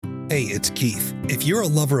Hey, it's Keith. If you're a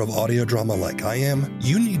lover of audio drama like I am,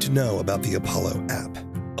 you need to know about the Apollo app.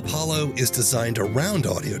 Apollo is designed around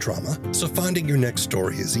audio drama, so finding your next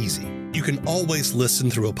story is easy. You can always listen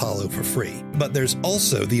through Apollo for free, but there's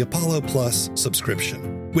also the Apollo Plus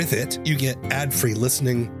subscription. With it, you get ad-free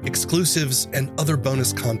listening, exclusives, and other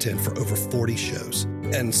bonus content for over 40 shows.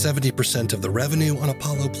 And 70% of the revenue on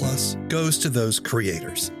Apollo Plus goes to those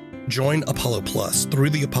creators. Join Apollo Plus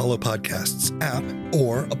through the Apollo Podcasts app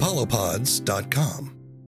or apollopods.com.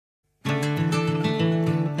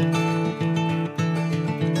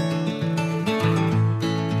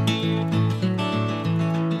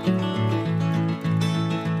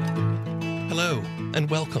 Hello, and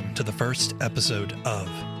welcome to the first episode of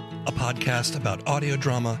a podcast about audio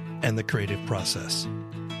drama and the creative process.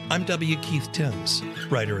 I'm W. Keith Timms,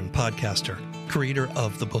 writer and podcaster, creator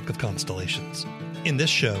of the Book of Constellations. In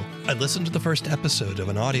this show, I listen to the first episode of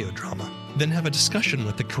an audio drama, then have a discussion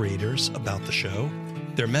with the creators about the show,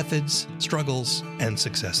 their methods, struggles, and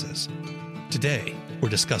successes. Today, we're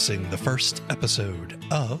discussing the first episode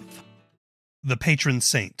of The Patron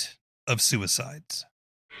Saint of Suicides.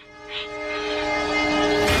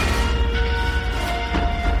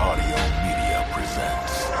 Audio Media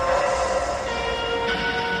presents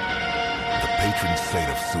The Patron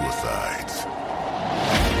Saint of Suicides.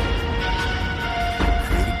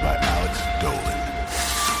 Created by Alex Dolan.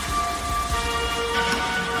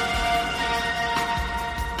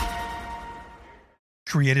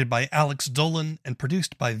 Created by Alex Dolan and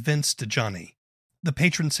produced by Vince DeJohnny, The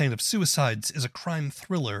Patron Saint of Suicides is a crime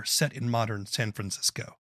thriller set in modern San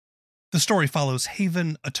Francisco. The story follows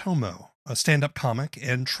Haven Otomo, a stand-up comic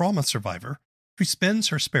and trauma survivor who spends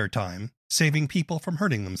her spare time saving people from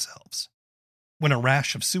hurting themselves. When a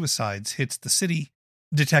rash of suicides hits the city,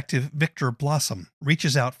 Detective Victor Blossom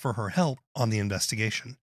reaches out for her help on the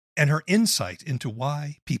investigation and her insight into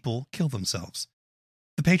why people kill themselves.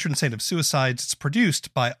 The Patron Saint of Suicides is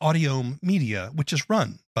produced by Audio Media, which is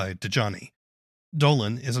run by DeJohnny.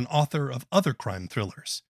 Dolan is an author of other crime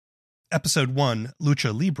thrillers. Episode 1,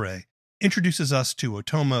 Lucha Libre, introduces us to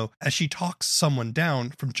Otomo as she talks someone down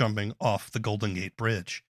from jumping off the Golden Gate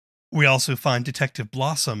Bridge. We also find Detective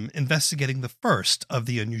Blossom investigating the first of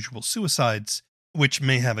the unusual suicides, which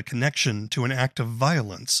may have a connection to an act of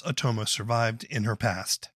violence Otomo survived in her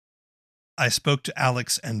past. I spoke to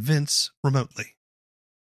Alex and Vince remotely.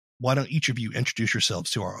 Why don't each of you introduce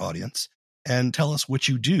yourselves to our audience and tell us what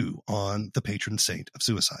you do on The Patron Saint of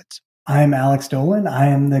Suicides? I'm Alex Dolan. I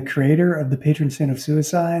am the creator of The Patron Saint of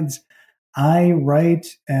Suicides. I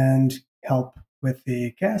write and help with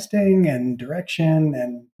the casting and direction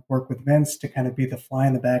and work with Vince to kind of be the fly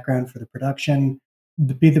in the background for the production,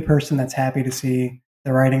 to be the person that's happy to see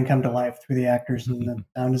the writing come to life through the actors and the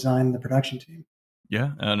sound design and the production team.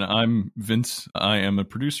 Yeah, and I'm Vince. I am a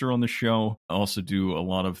producer on the show. I also do a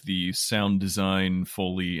lot of the sound design,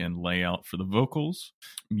 Foley, and layout for the vocals,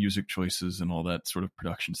 music choices, and all that sort of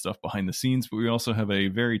production stuff behind the scenes. But we also have a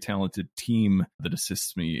very talented team that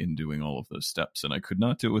assists me in doing all of those steps, and I could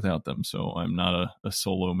not do it without them. So I'm not a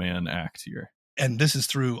solo man act here. And this is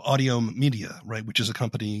through Audio Media, right, which is a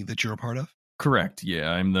company that you're a part of? Correct. Yeah,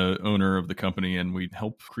 I'm the owner of the company, and we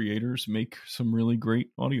help creators make some really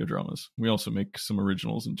great audio dramas. We also make some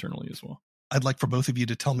originals internally as well. I'd like for both of you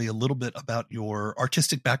to tell me a little bit about your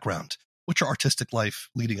artistic background. What's your artistic life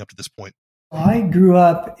leading up to this point? I grew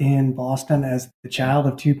up in Boston as the child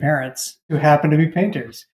of two parents who happened to be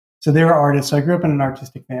painters. So they were artists. So I grew up in an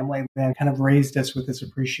artistic family that kind of raised us with this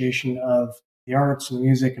appreciation of the arts and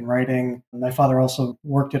music and writing. And my father also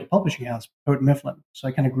worked at a publishing house, Houghton Mifflin. So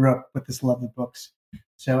I kind of grew up with this love of books.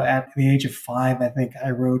 So at the age of 5, I think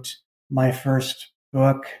I wrote my first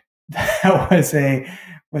book that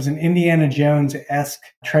was an Indiana Jones-esque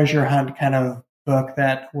treasure hunt kind of book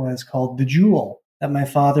that was called The Jewel, that my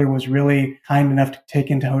father was really kind enough to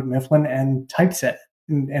take into Houghton Mifflin and typeset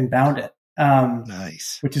and bound it.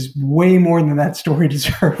 Nice. Which is way more than that story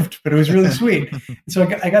deserved, but it was really sweet. So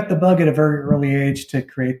I got the bug at a very early age to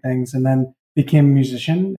create things, and then became a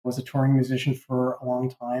musician. I was a touring musician for a long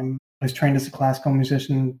time. I was trained as a classical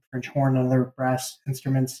musician, French horn and other brass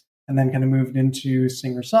instruments, and then kind of moved into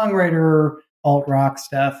singer-songwriter, alt-rock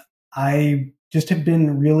stuff. I just have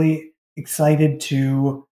been really excited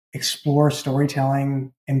to explore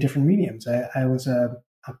storytelling in different mediums. I was a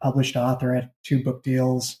published author at 2 book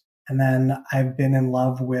deals. And then I've been in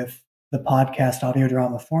love with the podcast audio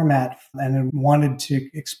drama format and wanted to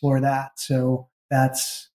explore that. So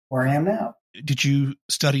that's where I am now. Did you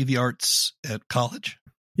study the arts at college?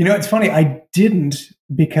 You know, it's funny. I didn't,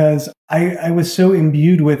 because I was so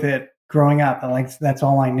imbued with it growing up. Like, that's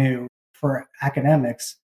all I knew. For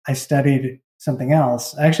academics, I studied something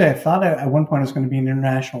else. Actually, I thought at one point I was going to be an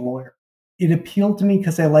international lawyer. It appealed to me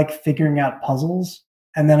because I like figuring out puzzles.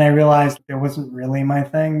 And then I realized it wasn't really my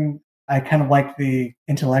thing. I kind of like the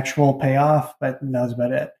intellectual payoff, but that was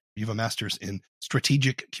about it. You have a master's in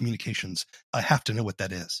strategic communications. I have to know what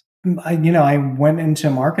that is. I went into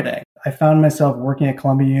marketing. I found myself working at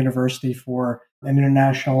Columbia University for an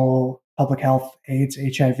international public health, AIDS,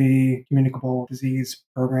 HIV, communicable disease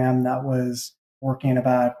program that was working in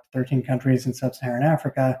about 13 countries in sub-Saharan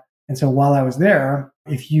Africa. And so while I was there,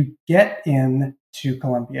 if you get into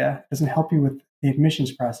Columbia, it doesn't help you with the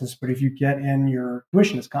admissions process, but if you get in, your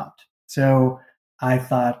tuition is comped. So I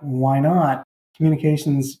thought, why not?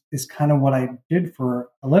 Communications is kind of what I did for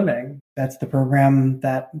a living. That's the program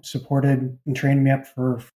that supported and trained me up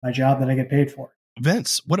for my job that I get paid for.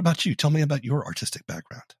 Vince, what about you? Tell me about your artistic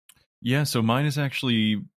background. Yeah, so mine is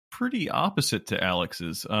actually pretty opposite to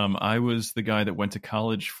Alex's. I was the guy that went to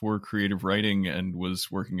college for creative writing and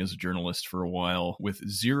was working as a journalist for a while with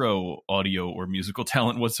zero audio or musical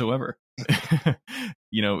talent whatsoever.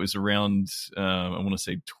 It was around, I want to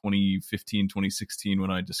say 2015, 2016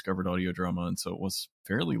 when I discovered audio drama. And so it was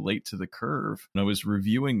fairly late to the curve. And I was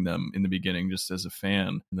reviewing them in the beginning just as a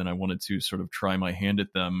fan. And then I wanted to sort of try my hand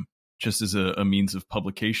at them just as a means of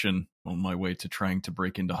publication on my way to trying to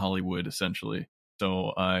break into Hollywood, essentially.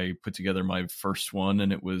 So I put together my first one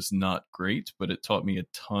and it was not great, but it taught me a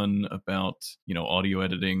ton about, audio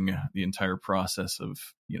editing, the entire process of,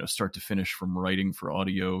 start to finish, from writing for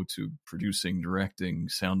audio to producing, directing,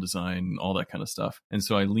 sound design, all that kind of stuff. And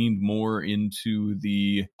so I leaned more into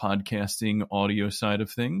the podcasting audio side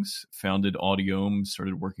of things, founded Audiome,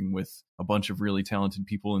 started working with a bunch of really talented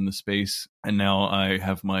people in the space. And now I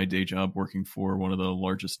have my day job working for one of the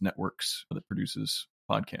largest networks that produces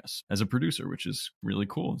podcasts as a producer, which is really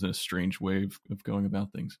cool. It's a strange way of going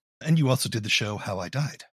about things. And you also did the show How I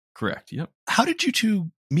Died. Correct. Yep. How did you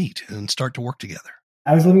two meet and start to work together?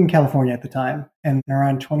 I was living in California at the time, and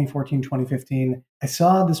around 2014, 2015, I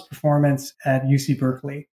saw this performance at UC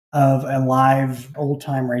Berkeley of a live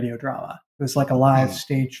old-time radio drama. It was like a live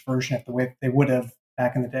stage version of the way they would have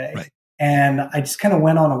back in the day. Right. And I just kind of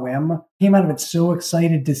went on a whim, came out of it so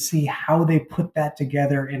excited to see how they put that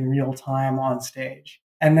together in real time on stage.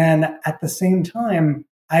 And then at the same time,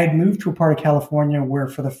 I had moved to a part of California where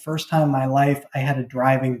for the first time in my life, I had a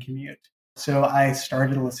driving commute. So I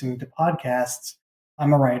started listening to podcasts.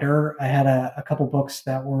 I'm a writer. I had a couple books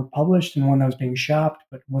that were published and one that was being shopped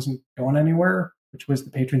but wasn't going anywhere, which was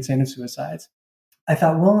The Patron Saint of Suicides. I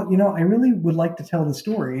thought, well, I really would like to tell the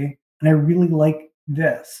story, and I really like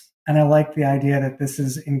this. And I like the idea that this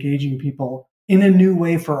is engaging people in a new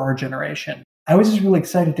way for our generation. I was just really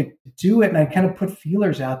excited to do it, and I kind of put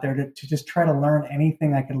feelers out there to just try to learn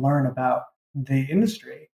anything I could learn about the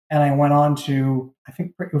industry. And I went on to, I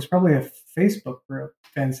think it was probably a Facebook group,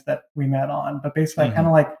 Vince, that we met on. But basically, I kind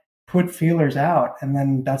of put feelers out, and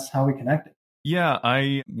then that's how we connected. Yeah,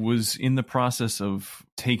 I was in the process of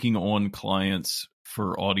taking on clients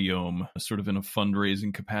for Audiome, sort of in a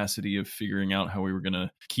fundraising capacity of figuring out how we were going to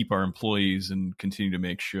keep our employees and continue to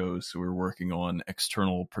make shows. So we were working on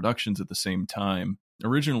external productions at the same time.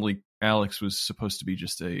 Originally, Alex was supposed to be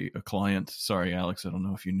just a client. Sorry, Alex, I don't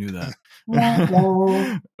know if you knew that.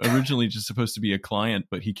 Originally just supposed to be a client,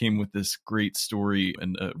 but he came with this great story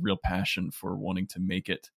and a real passion for wanting to make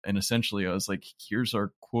it. And essentially, I was like, here's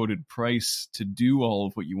our quoted price to do all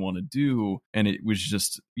of what you want to do. And it was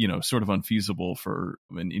just, sort of unfeasible for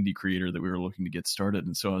an indie creator that we were looking to get started.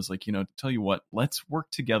 And so I was like, tell you what, let's work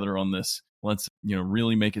together on this. Let's,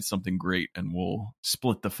 really make it something great, and we'll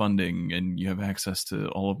split the funding, and you have access to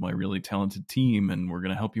all of my really talented team, and we're going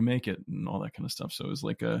to help you make it, and all that kind of stuff. So it was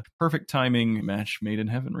like a perfect timing match made in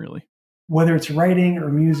heaven, really. Whether it's writing or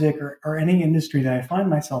music or any industry that I find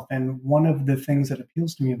myself in, one of the things that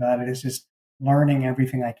appeals to me about it is just learning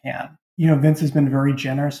everything I can. Vince has been very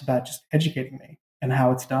generous about just educating me and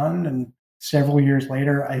how it's done. And several years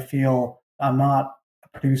later, I feel I'm not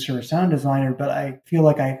producer or sound designer, but I feel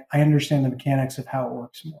like I understand the mechanics of how it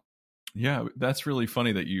works more. Yeah, that's really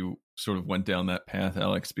funny that you sort of went down that path,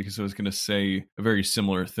 Alex, because I was going to say a very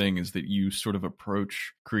similar thing is that you sort of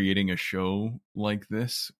approach creating a show like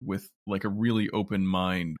this with like a really open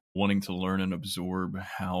mind, wanting to learn and absorb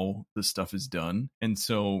how the stuff is done. And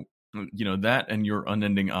so, that and your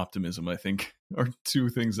unending optimism, I think, are two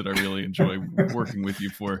things that I really enjoy working with you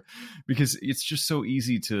for, because it's just so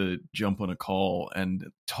easy to jump on a call and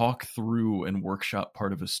talk through and workshop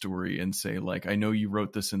part of a story and say, like, I know you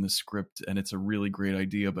wrote this in the script and it's a really great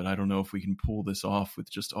idea, but I don't know if we can pull this off with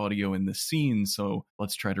just audio in this scene. So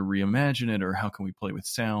let's try to reimagine it, or how can we play with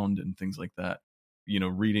sound and things like that.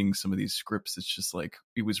 reading some of these scripts, it's just like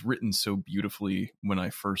it was written so beautifully when I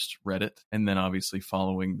first read it. And then obviously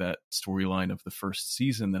following that storyline of the first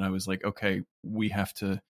season, then I was like, okay, we have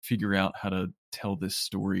to figure out how to tell this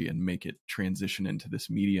story and make it transition into this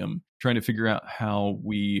medium, trying to figure out how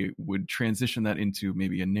we would transition that into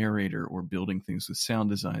maybe a narrator or building things with sound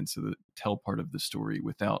design so that tell part of the story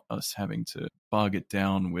without us having to bog it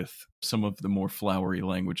down with some of the more flowery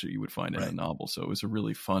language that you would find in a novel. So it was a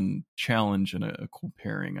really fun challenge and a cool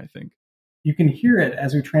pairing, I think. You can hear it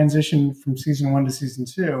as we transition from season 1 to season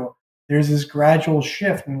 2. There's this gradual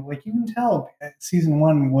shift, and like you can tell, season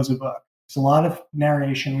 1 was a book. There's a lot of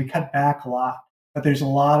narration. We cut back a lot, but there's a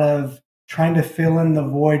lot of trying to fill in the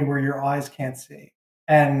void where your eyes can't see.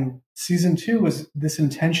 And season 2 was this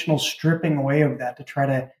intentional stripping away of that to try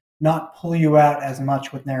to not pull you out as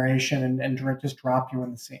much with narration and just drop you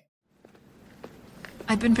in the scene.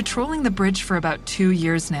 I've been patrolling the bridge for about 2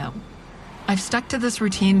 years now. I've stuck to this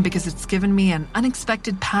routine because it's given me an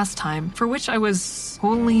unexpected pastime for which I was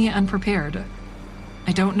wholly unprepared.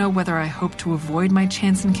 I don't know whether I hope to avoid my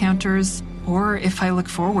chance encounters or if I look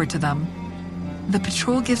forward to them. The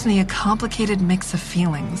patrol gives me a complicated mix of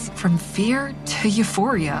feelings, from fear to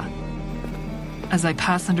euphoria. As I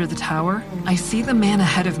pass under the tower, I see the man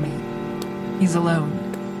ahead of me. He's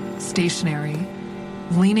alone, stationary,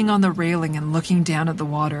 leaning on the railing and looking down at the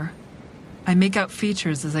water. I make out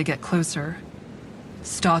features as I get closer.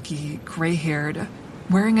 Stocky, gray-haired,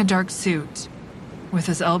 wearing a dark suit. With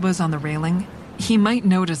his elbows on the railing, he might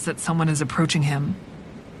notice that someone is approaching him,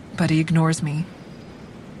 but he ignores me.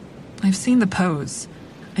 I've seen the pose.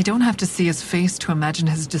 I don't have to see his face to imagine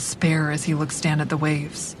his despair as he looks down at the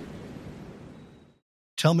waves.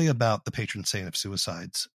 Tell me about the patron saint of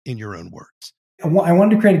suicides in your own words. I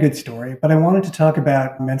wanted to create a good story, but I wanted to talk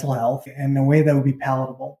about mental health in a way that would be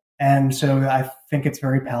palatable. And so I think it's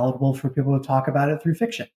very palatable for people to talk about it through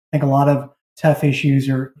fiction. I think a lot of tough issues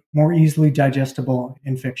are more easily digestible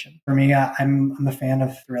in fiction. For me, I'm a fan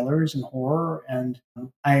of thrillers and horror, and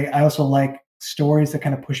I also like stories that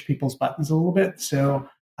kind of push people's buttons a little bit. So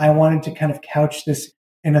I wanted to kind of couch this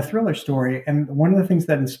in a thriller story. And one of the things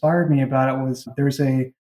that inspired me about it was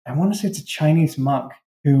I want to say it's a Chinese monk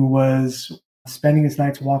who was spending his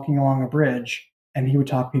nights walking along a bridge, and he would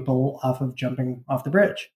talk people off of jumping off the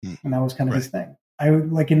bridge. And that was kind of his thing.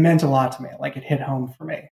 It meant a lot to me. Like, it hit home for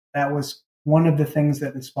me. That was one of the things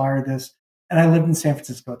that inspired this. And I lived in San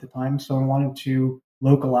Francisco at the time, so I wanted to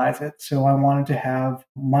localize it. So I wanted to have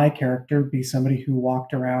my character be somebody who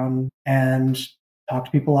walked around and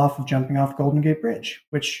talked people off of jumping off Golden Gate Bridge,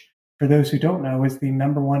 which, for those who don't know, is the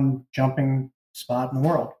 #1 jumping spot in the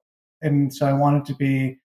world. And so I wanted to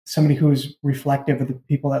be somebody who is reflective of the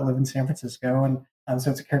people that live in San Francisco. And so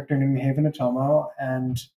it's a character named Haven Otomo,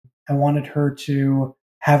 and I wanted her to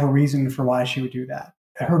have a reason for why she would do that.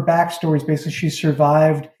 Her backstory is basically she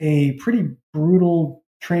survived a pretty brutal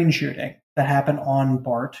train shooting that happened on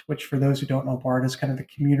BART, which, for those who don't know, BART is kind of the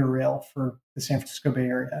commuter rail for the San Francisco Bay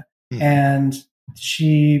Area. And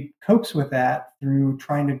she copes with that through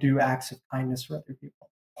trying to do acts of kindness for other people.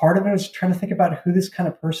 Part of it is trying to think about who this kind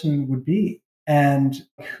of person would be, and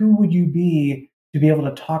who would you be to be able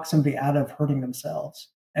to talk somebody out of hurting themselves.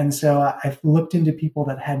 And so I've looked into people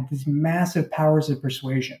that had these massive powers of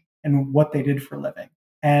persuasion and what they did for a living.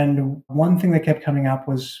 And one thing that kept coming up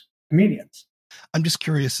was comedians. I'm just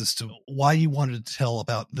curious as to why you wanted to tell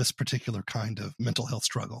about this particular kind of mental health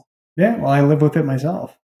struggle. Yeah, well, I live with it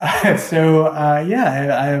myself. I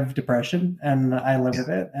have depression, and I live with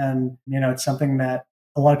it. And, it's something that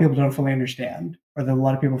a lot of people don't fully understand, or that a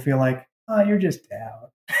lot of people feel like, oh, you're just down.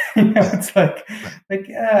 It's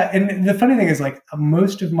and the funny thing is,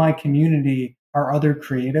 most of my community are other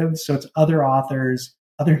creatives. So it's other authors,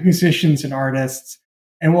 other musicians and artists.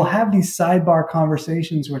 And we'll have these sidebar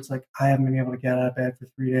conversations where it's like, I haven't been able to get out of bed for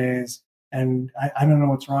 3 days, and I don't know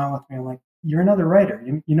what's wrong with me. I'm like, you're another writer.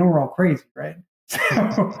 You know we're all crazy, right?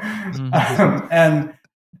 So,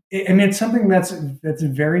 it's something that's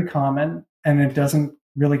very common, and it doesn't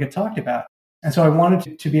really get talked about. And so I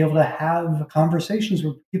wanted to be able to have conversations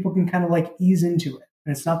where people can kind of ease into it.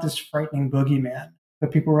 And it's not this frightening boogeyman,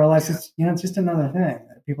 but people realize it's just another thing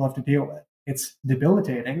that people have to deal with. It's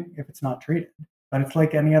debilitating if it's not treated, but it's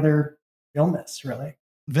like any other illness, really.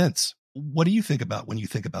 Vince, what do you think about when you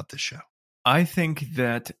think about this show? I think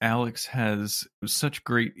that Alex has such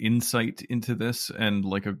great insight into this and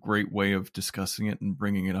a great way of discussing it and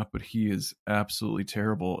bringing it up, but he is absolutely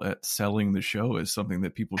terrible at selling the show as something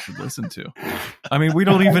that people should listen to. I mean, we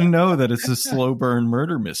don't even know that it's a slow burn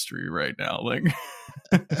murder mystery right now.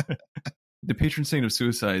 The Patron Saint of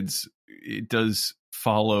Suicides, it does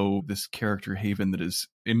follow this character Haven that is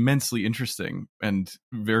immensely interesting and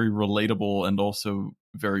very relatable and also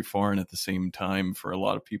very foreign at the same time for a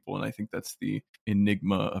lot of people. And I think that's the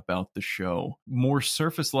enigma about the show. More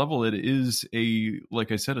surface level, it is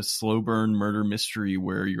like I said, a slow burn murder mystery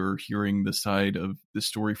where you're hearing the side of the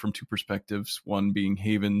story from two perspectives, one being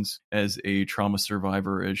Haven's as a trauma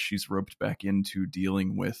survivor as she's roped back into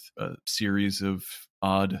dealing with a series of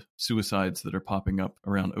odd suicides that are popping up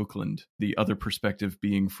around Oakland. The other perspective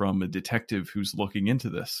being from a detective who's looking into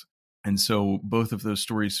this. And so both of those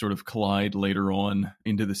stories sort of collide later on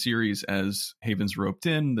into the series as Haven's roped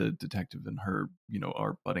in, the detective and her,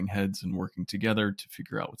 are butting heads and working together to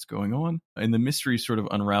figure out what's going on. And the mystery sort of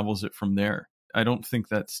unravels it from there. I don't think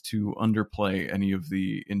that's to underplay any of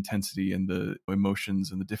the intensity and the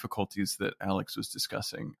emotions and the difficulties that Alex was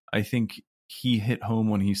discussing. I think he hit home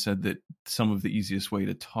when he said that some of the easiest way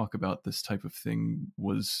to talk about this type of thing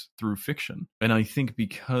was through fiction. And I think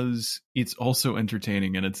because it's also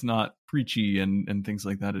entertaining and it's not preachy and things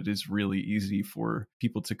like that, it is really easy for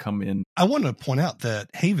people to come in. I want to point out that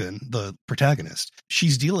Haven, the protagonist,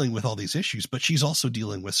 she's dealing with all these issues, but she's also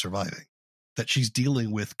dealing with surviving. That she's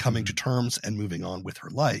dealing with coming to terms and moving on with her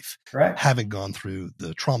life, Right. Having gone through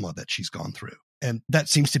the trauma that she's gone through. And that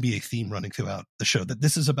seems to be a theme running throughout the show, that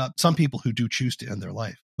this is about some people who do choose to end their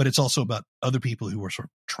life, but it's also about other people who are sort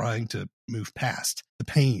of trying to move past the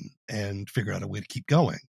pain and figure out a way to keep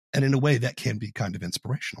going. And in a way that can be kind of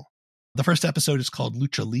inspirational. The first episode is called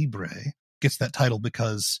Lucha Libre, gets that title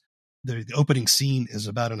because the opening scene is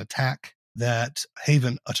about an attack that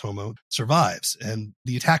Haven Atomo survives. And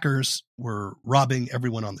the attackers were robbing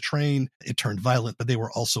everyone on the train. It turned violent, but they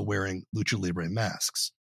were also wearing Lucha Libre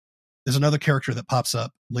masks. There's another character that pops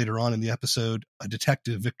up later on in the episode, a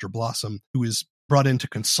detective, Victor Blossom, who is brought in to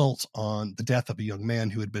consult on the death of a young man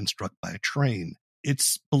who had been struck by a train.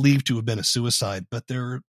 It's believed to have been a suicide, but there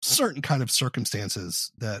are certain kind of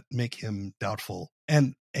circumstances that make him doubtful.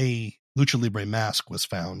 And a Lucha Libre mask was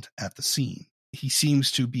found at the scene. He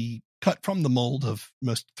seems to be cut from the mold of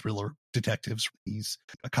most thriller detectives. He's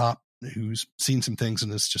a cop who's seen some things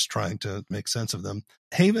and is just trying to make sense of them.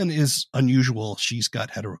 Haven is unusual. She's got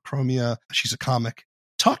heterochromia. She's a comic.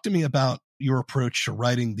 Talk to me about your approach to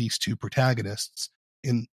writing these two protagonists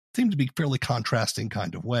in seem to be fairly contrasting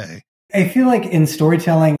kind of way. I feel like in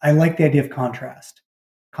storytelling, I like the idea of contrast.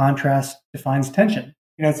 Contrast defines tension.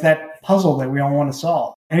 It's that puzzle that we all want to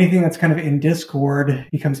solve. Anything that's kind of in discord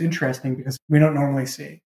becomes interesting because we don't normally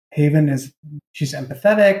see. Haven she's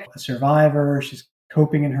empathetic, a survivor. She's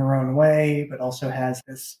coping in her own way, but also has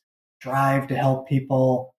this drive to help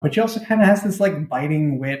people. But she also kind of has this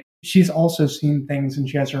biting wit. She's also seen things and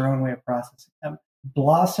she has her own way of processing them.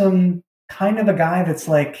 Blossom, kind of a guy that's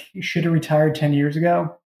should have retired 10 years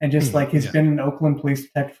ago and just he's been an Oakland police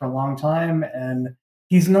detective for a long time. And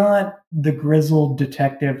he's not the grizzled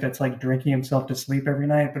detective that's drinking himself to sleep every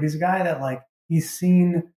night, but he's a guy that he's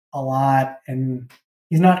seen a lot and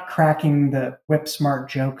he's not cracking the whip smart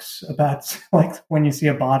jokes about when you see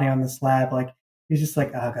a body on the slab. He's just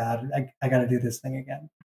oh God, I got to do this thing again.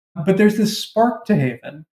 But there's this spark to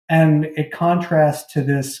Haven, and it contrasts to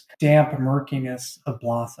this damp murkiness of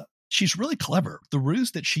Blossom. She's really clever. The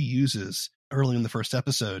ruse that she uses early in the first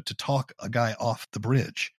episode to talk a guy off the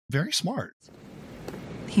bridge, very smart.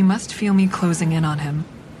 He must feel me closing in on him.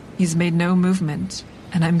 He's made no movement.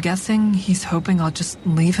 And I'm guessing he's hoping I'll just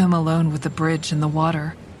leave him alone with the bridge and the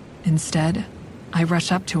water. Instead, I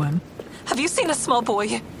rush up to him. Have you seen a small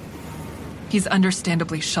boy? He's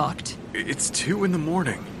understandably shocked. It's 2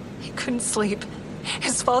 a.m. He couldn't sleep.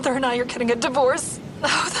 His father and I are getting a divorce.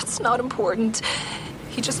 Oh, that's not important.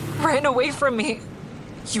 He just ran away from me.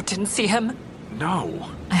 You didn't see him? No.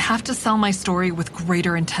 I have to sell my story with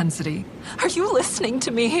greater intensity. Are you listening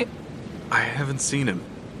to me? I haven't seen him.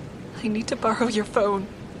 I need to borrow your phone.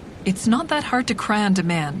 It's not that hard to cry on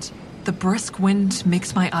demand. The brisk wind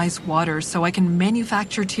makes my eyes water so I can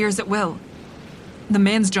manufacture tears at will. The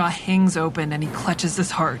man's jaw hangs open and he clutches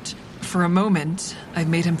his heart. For a moment, I've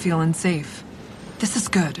made him feel unsafe. This is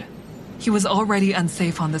good. He was already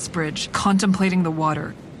unsafe on this bridge, contemplating the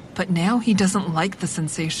water. But now he doesn't like the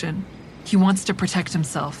sensation. He wants to protect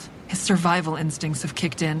himself. His survival instincts have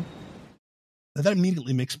kicked in. That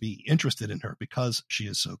immediately makes me interested in her because she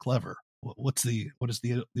is so clever. What is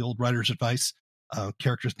the old writer's advice?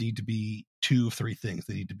 Characters need to be 2 of 3 things.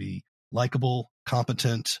 They need to be likable,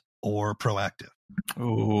 competent, or proactive.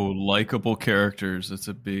 Oh, likable characters. That's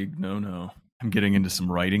a big no-no. I'm getting into some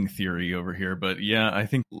writing theory over here, but yeah, I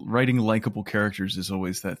think writing likable characters is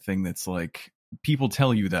always that thing that's people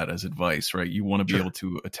tell you that as advice, right? You want to be Sure. able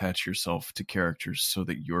to attach yourself to characters so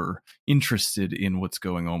that you're interested in what's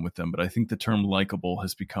going on with them. But I think the term likable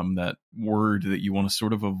has become that word that you want to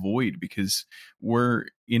sort of avoid, because we're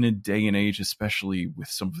in a day and age, especially with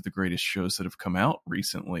some of the greatest shows that have come out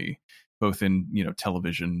recently, both in,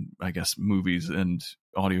 television, I guess, movies and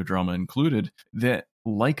audio drama included, that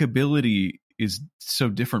likability is so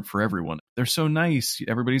different for everyone. They're so nice,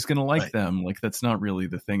 everybody's going to like Right. them. Like, that's not really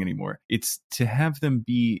the thing anymore. It's to have them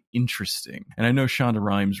be interesting. And I know Shonda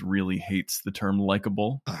Rhimes really hates the term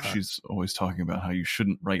likable. Uh-huh. She's always talking about how you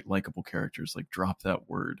shouldn't write likable characters. Like, drop that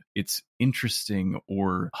word. It's interesting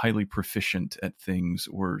or highly proficient at things,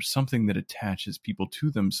 or something that attaches people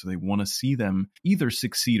to them so they want to see them either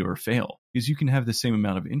succeed or fail. Because you can have the same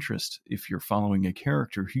amount of interest if you're following a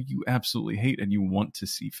character who you absolutely hate and you want to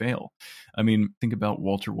see fail. I mean, think about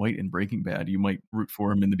Walter White in Breaking Bad. You might root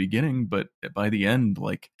for him in the beginning, but by the end,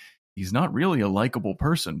 like, he's not really a likable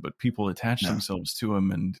person, but people attach themselves to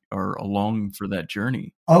him and are along for that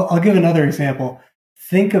journey. I'll give another example.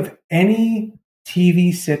 Think of any TV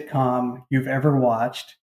sitcom you've ever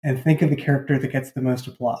watched and think of the character that gets the most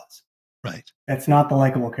applause. Right. That's not the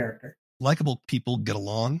likable character. Likable people get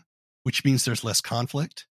along, which means there's less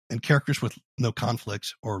conflict, and characters with no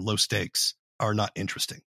conflict or low stakes are not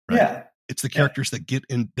interesting. Right? Yeah. It's the characters that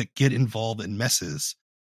get involved in messes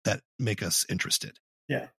that make us interested.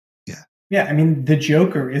 Yeah. Yeah. Yeah. I mean, the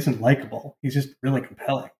Joker isn't likable. He's just really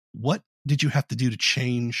compelling. What did you have to do to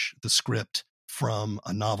change the script from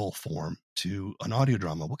a novel form to an audio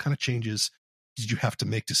drama? What kind of changes did you have to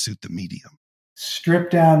make to suit the medium?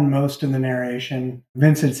 Strip down most of the narration.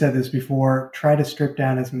 Vince had said this before, try to strip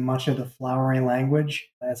down as much of the flowery language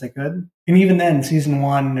as I could. And even then, season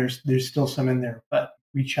 1, there's still some in there, but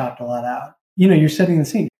we chopped a lot out. You're setting the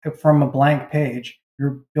scene. From a blank page,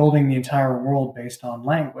 you're building the entire world based on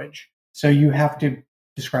language. So you have to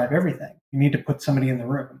describe everything. You need to put somebody in the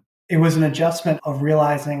room. It was an adjustment of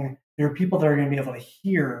realizing there are people that are going to be able to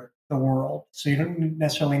hear the world. So you don't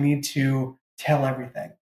necessarily need to tell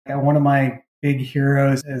everything. One of my big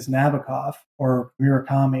heroes is Nabokov or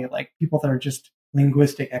Murakami, like people that are just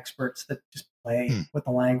linguistic experts that just play with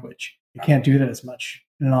the language. You can't do that as much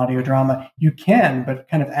in an audio drama. You can, but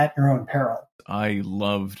kind of at your own peril. I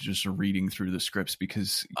loved just reading through the scripts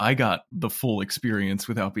because I got the full experience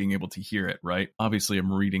without being able to hear it, right? Obviously,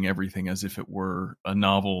 I'm reading everything as if it were a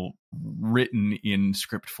novel written in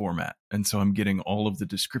script format. And so I'm getting all of the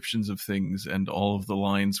descriptions of things and all of the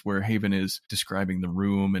lines where Haven is describing the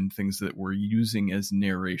room and things that we're using as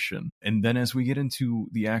narration. And then as we get into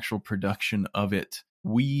the actual production of it,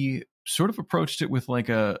 we sort of approached it with like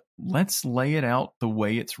let's lay it out the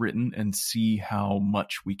way it's written and see how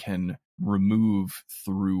much we can remove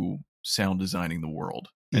through sound designing the world.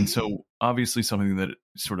 And so obviously something that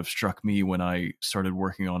sort of struck me when I started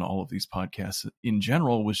working on all of these podcasts in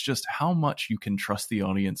general was just how much you can trust the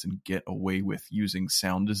audience and get away with using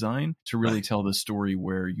sound design to really tell the story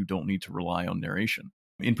where you don't need to rely on narration.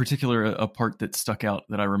 In particular, a part that stuck out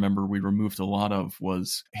that I remember we removed a lot of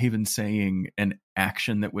was Haven saying an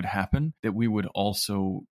action that would happen that we would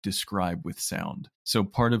also describe with sound. So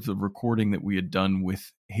part of the recording that we had done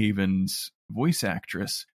with Haven's voice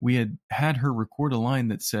actress, we had her record a line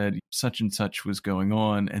that said such and such was going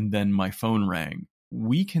on, and then my phone rang.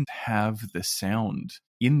 We can have the sound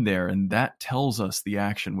in there, and that tells us the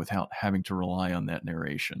action without having to rely on that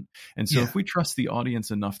narration. And so if we trust the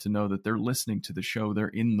audience enough to know that they're listening to the show, they're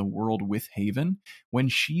in the world with Haven, when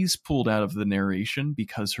she's pulled out of the narration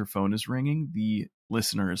because her phone is ringing, the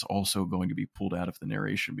listener is also going to be pulled out of the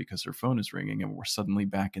narration because her phone is ringing, and we're suddenly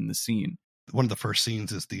back in the scene. One of the first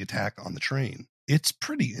scenes is the attack on the train. It's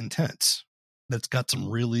pretty intense. That's got some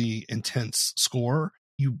really intense score.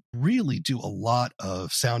 You really do a lot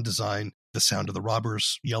of sound design. The sound of the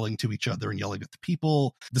robbers yelling to each other and yelling at the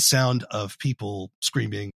people. The sound of people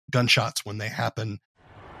screaming gunshots when they happen.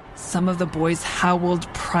 Some of the boys howled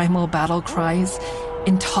primal battle cries,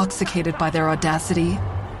 intoxicated by their audacity.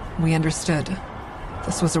 We understood.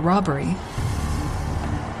 This was a robbery.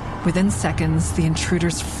 Within seconds, the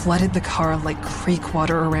intruders flooded the car like creek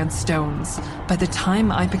water around stones. By the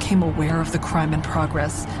time I became aware of the crime in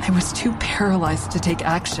progress, I was too paralyzed to take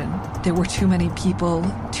action. There were too many people,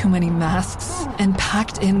 too many masks, and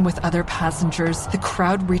packed in with other passengers, the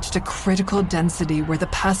crowd reached a critical density where the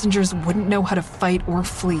passengers wouldn't know how to fight or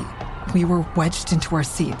flee. We were wedged into our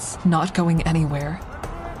seats, not going anywhere.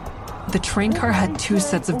 The train car had 2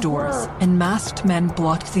 sets of doors, and masked men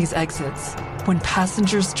blocked these exits. When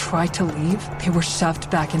passengers tried to leave, they were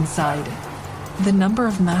shoved back inside. The number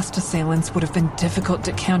of masked assailants would have been difficult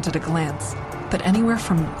to count at a glance. but anywhere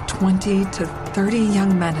from 20 to 30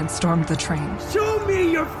 young men had stormed the train. Show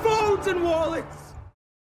me your phones and wallets!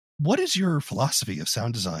 What is your philosophy of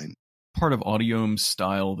sound design? Part of Audiome's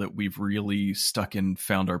style that we've really stuck and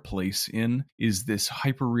found our place in is this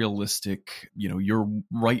hyper-realistic, you're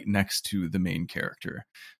right next to the main character.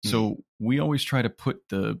 So we always try to put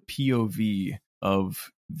the POV of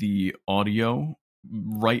the audio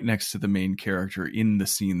right next to the main character in the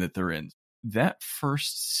scene that they're in. That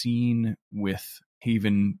first scene with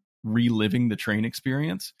Haven reliving the train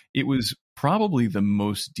experience, it was probably the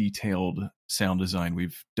most detailed sound design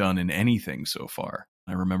we've done in anything so far.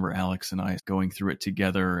 I remember Alex and I going through it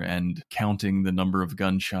together and counting the number of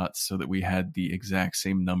gunshots so that we had the exact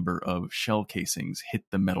same number of shell casings hit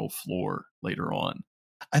the metal floor later on.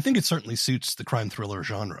 I think it certainly suits the crime thriller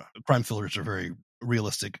genre. Crime thrillers are very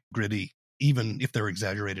realistic, gritty, even if they're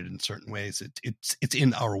exaggerated in certain ways. It's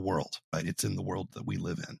in our world, right? It's in the world that we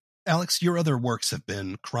live in. Alex, your other works have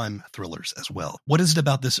been crime thrillers as well. What is it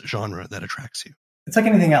about this genre that attracts you? It's like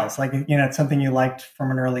anything else. Like, it's something you liked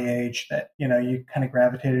from an early age that, you kind of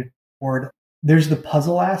gravitated toward. There's the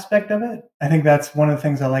puzzle aspect of it. I think that's one of the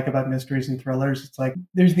things I like about mysteries and thrillers. It's like,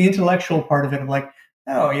 there's the intellectual part of it of like,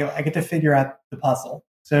 I get to figure out the puzzle.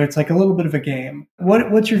 So it's like a little bit of a game.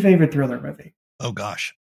 What's your favorite thriller movie? Oh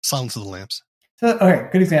gosh, Silence of the Lambs. So, okay,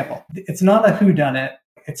 good example. It's not a whodunit.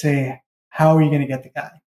 It's a, how are you going to get the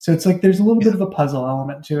guy? So it's like, there's a little bit of a puzzle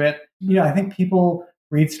element to it. I think people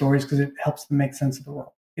read stories because it helps them make sense of the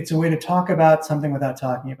world. It's a way to talk about something without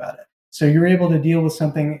talking about it. So you're able to deal with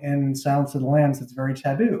something in Silence of the Lambs that's very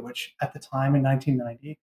taboo, which at the time in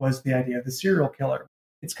 1990 was the idea of the serial killer.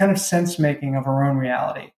 It's kind of sense-making of our own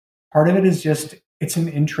reality. Part of it is just, it's an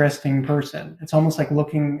interesting person. It's almost like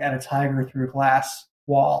looking at a tiger through a glass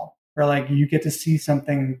wall, where like you get to see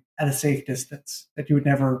something at a safe distance that you would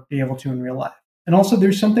never be able to in real life. And also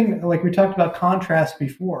there's something, like we talked about contrast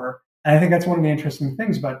before, and I think that's one of the interesting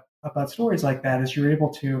things about stories like that is you're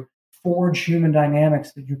able to forge human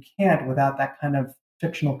dynamics that you can't without that kind of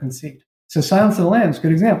fictional conceit. So Silence of the Lambs,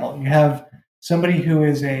 good example. You have somebody who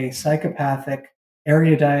is a psychopathic,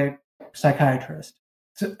 erudite psychiatrist.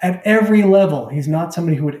 So at every level, he's not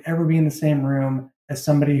somebody who would ever be in the same room as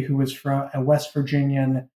somebody who was from a West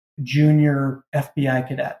Virginian junior FBI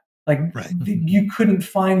cadet. Like, right. You couldn't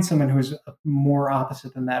find someone who was more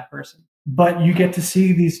opposite than that person. But you get to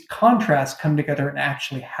see these contrasts come together and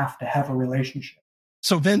actually have to have a relationship.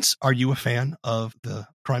 So, Vince, are you a fan of the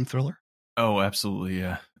crime thriller? Oh, absolutely,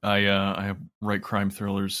 yeah. I write crime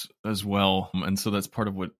thrillers as well, and so that's part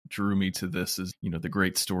of what drew me to this. Is the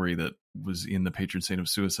great story that was in the Patron Saint of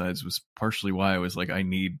Suicides was partially why I was like, I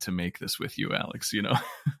need to make this with you, Alex.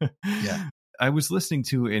 Yeah. I was listening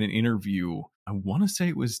to in an interview, I want to say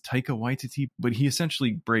it was Taika Waititi, but he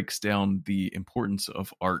essentially breaks down the importance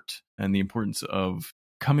of art and the importance of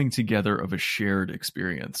coming together of a shared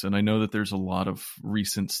experience. And I know that there's a lot of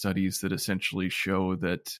recent studies that essentially show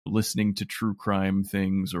that listening to true crime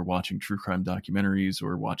things or watching true crime documentaries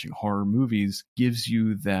or watching horror movies gives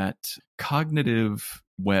you that cognitive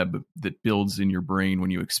web that builds in your brain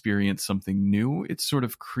when you experience something new. It sort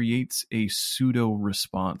of creates a pseudo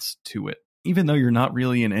response to it. Even though you're not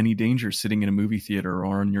really in any danger sitting in a movie theater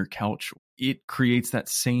or on your couch, it creates that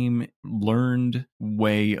same learned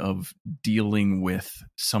way of dealing with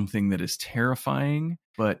something that is terrifying,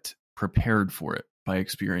 but prepared for it by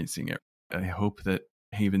experiencing it. I hope that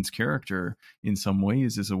Haven's character, in some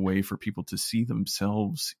ways, is a way for people to see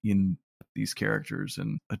themselves in these characters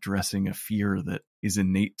and addressing a fear that is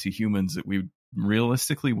innate to humans that we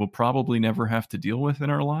realistically will probably never have to deal with in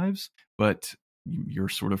our lives, but you're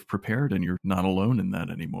sort of prepared and you're not alone in that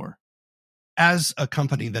anymore. As a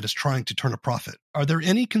company that is trying to turn a profit, are there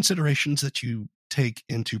any considerations that you take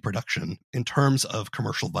into production in terms of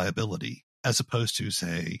commercial viability as opposed to,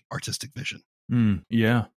 say, artistic vision?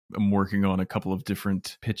 Yeah. I'm working on a couple of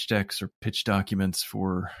different pitch decks or pitch documents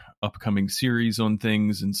for upcoming series on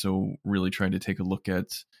things. And so really trying to take a look at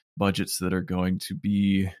budgets that are going to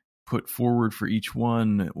be put forward for each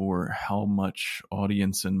one, or how much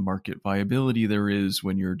audience and market viability there is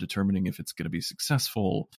when you're determining if it's going to be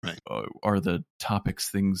successful. Right. Are the topics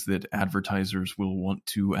things that advertisers will want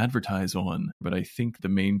to advertise on? But I think the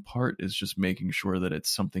main part is just making sure that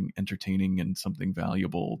it's something entertaining and something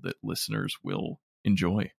valuable that listeners will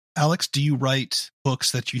enjoy. Alex, do you write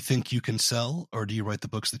books that you think you can sell, or do you write the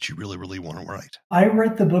books that you really, really want to write? I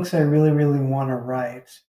write the books I really, really want to write.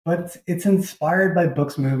 But it's inspired by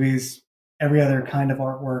books, movies, every other kind of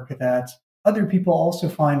artwork that other people also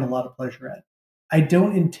find a lot of pleasure in. I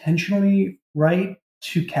don't intentionally write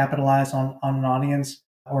to capitalize on an audience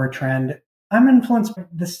or a trend. I'm influenced by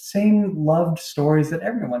the same loved stories that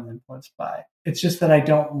everyone's influenced by. It's just that I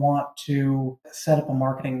don't want to set up a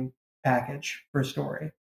marketing package for a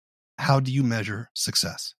story. How do you measure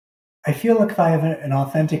success? I feel like if I have an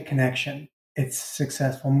authentic connection, it's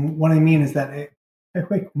successful. What I mean is that it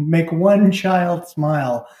make one child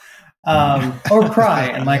smile or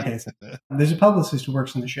cry in my case. There's a publicist who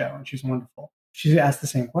works on the show, and she's wonderful. She asked the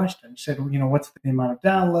same question. She said, what's the amount of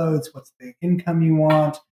downloads? What's the income you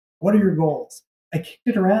want? What are your goals? I kicked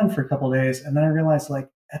it around for a couple of days, and then I realized,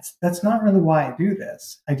 that's not really why I do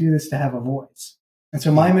this. I do this to have a voice. And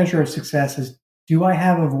so my measure of success is, do I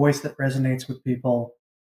have a voice that resonates with people?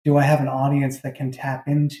 Do I have an audience that can tap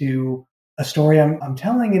into a story I'm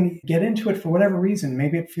telling and get into it for whatever reason?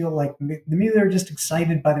 Maybe it feel like maybe they're just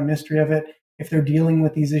excited by the mystery of it. If they're dealing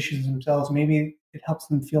with these issues themselves, maybe it helps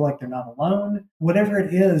them feel like they're not alone. Whatever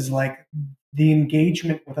it is, like the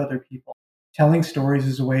engagement with other people. Telling stories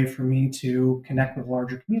is a way for me to connect with a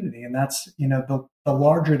larger community. And that's, the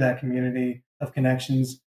larger that community of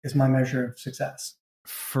connections is my measure of success.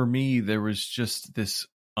 For me, there was just this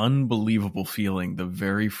unbelievable feeling the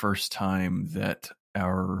very first time that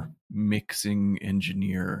our mixing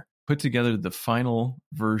engineer put together the final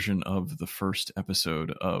version of the first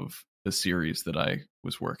episode of the series that I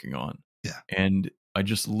was working on. Yeah. And I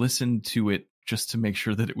just listened to it just to make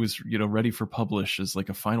sure that it was, ready for publish as like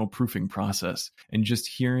a final proofing process. And just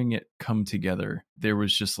hearing it come together, there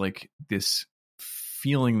was just like this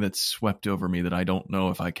feeling that swept over me that I don't know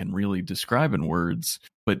if I can really describe in words,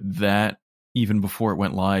 but that even before it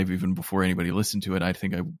went live, even before anybody listened to it, I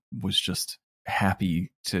think I was just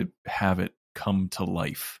happy to have it come to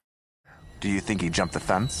life. Do you think he jumped the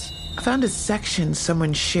fence? I found a section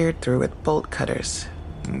someone sheared through with bolt cutters.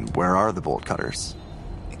 Where are the bolt cutters?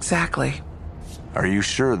 Exactly. Are you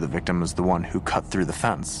sure the victim was the one who cut through the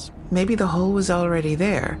fence? Maybe the hole was already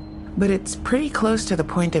there, but it's pretty close to the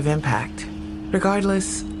point of impact.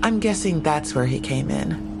 Regardless, I'm guessing that's where he came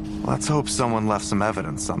in. Let's hope someone left some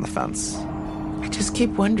evidence on the fence. I just keep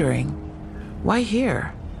wondering, why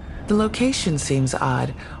here? The location seems odd.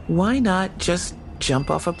 Why not just jump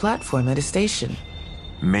off a platform at a station?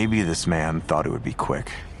 Maybe this man thought it would be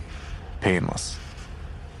quick, painless.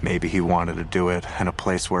 Maybe he wanted to do it in a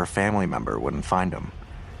place where a family member wouldn't find him.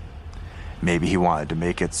 Maybe he wanted to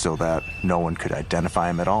make it so that no one could identify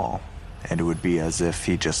him at all, and it would be as if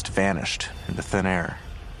he just vanished into thin air.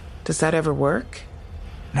 Does that ever work?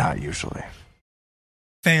 Not usually.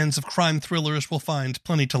 Fans of crime thrillers will find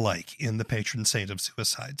plenty to like in The Patron Saint of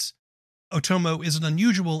Suicides. Otomo is an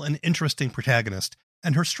unusual and interesting protagonist,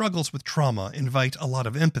 and her struggles with trauma invite a lot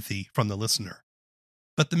of empathy from the listener.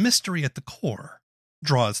 But the mystery at the core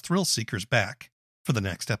draws thrill seekers back for the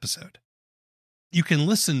next episode. You can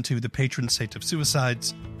listen to The Patron Saint of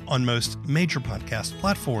Suicides on most major podcast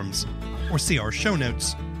platforms, or see our show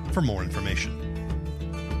notes for more information.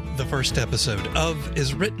 The first episode of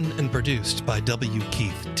is written and produced by W.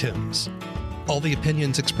 Keith Timms. All the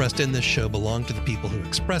opinions expressed in this show belong to the people who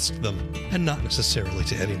expressed them, and not necessarily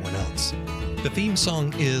to anyone else. The theme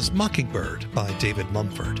song is Mockingbird by David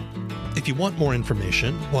Mumford. If you want more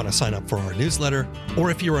information, want to sign up for our newsletter,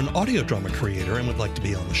 or if you're an audio drama creator and would like to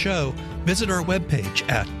be on the show, visit our webpage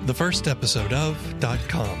at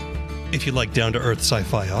thefirstepisodeof.com. If you like down-to-earth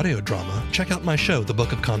sci-fi audio drama, check out my show, The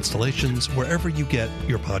Book of Constellations, wherever you get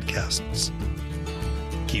your podcasts.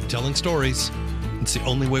 Keep telling stories. It's the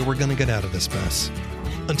only way we're going to get out of this mess.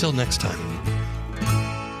 Until next time.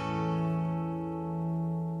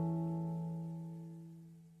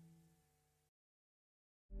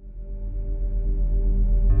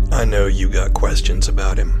 I know you got questions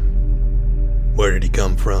about him. Where did he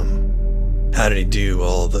come from? How did he do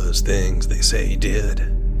all those things they say he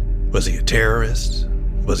did? Was he a terrorist?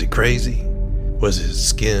 Was he crazy? Was his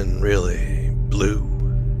skin really blue?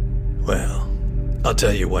 Well, I'll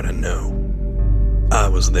tell you what I know. I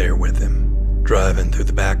was there with him, driving through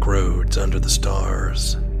the back roads under the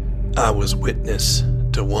stars. I was witness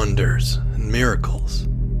to wonders and miracles,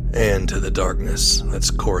 and to the darkness that's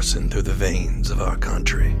coursing through the veins of our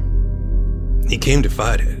country. He came to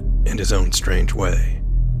fight it in his own strange way,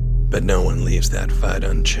 but no one leaves that fight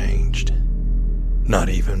unchanged. Not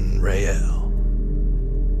even Rael.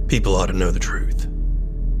 People ought to know the truth.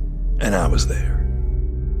 And I was there.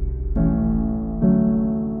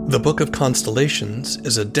 The Book of Constellations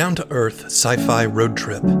is a down-to-earth sci-fi road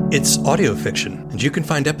trip. It's audio fiction, and you can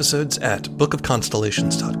find episodes at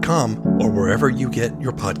bookofconstellations.com or wherever you get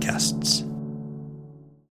your podcasts.